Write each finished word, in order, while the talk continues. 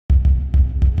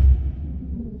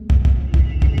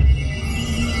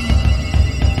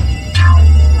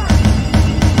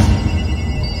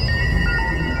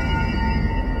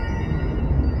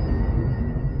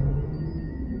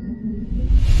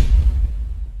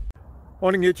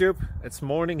Morning YouTube, it's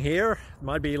morning here. It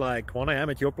might be like 1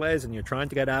 a.m. at your place and you're trying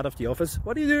to get out of the office.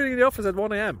 What are you doing in the office at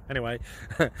 1 a.m.? Anyway,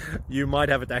 you might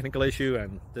have a technical issue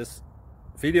and this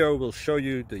video will show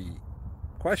you the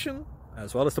question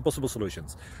as well as the possible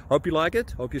solutions. Hope you like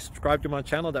it, hope you subscribe to my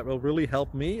channel. That will really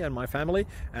help me and my family,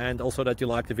 and also that you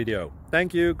like the video.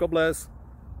 Thank you, God bless.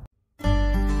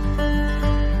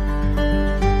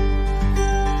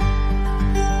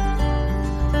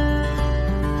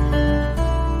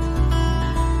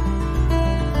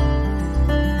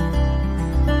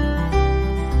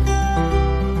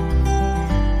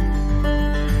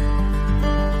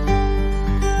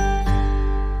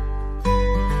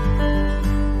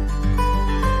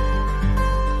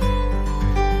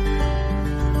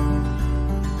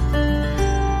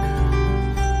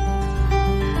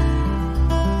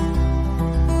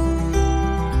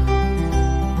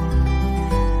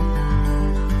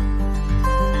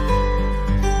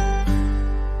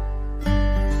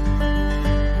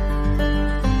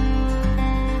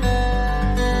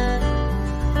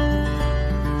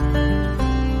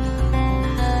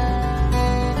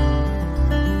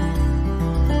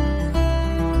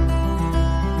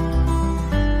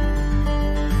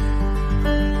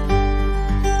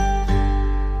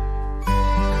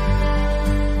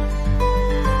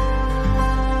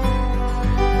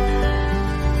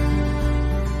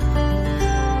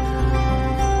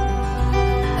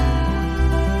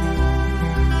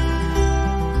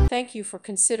 Thank you for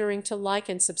considering to like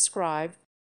and subscribe.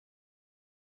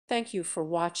 Thank you for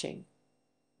watching.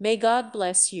 May God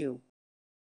bless you.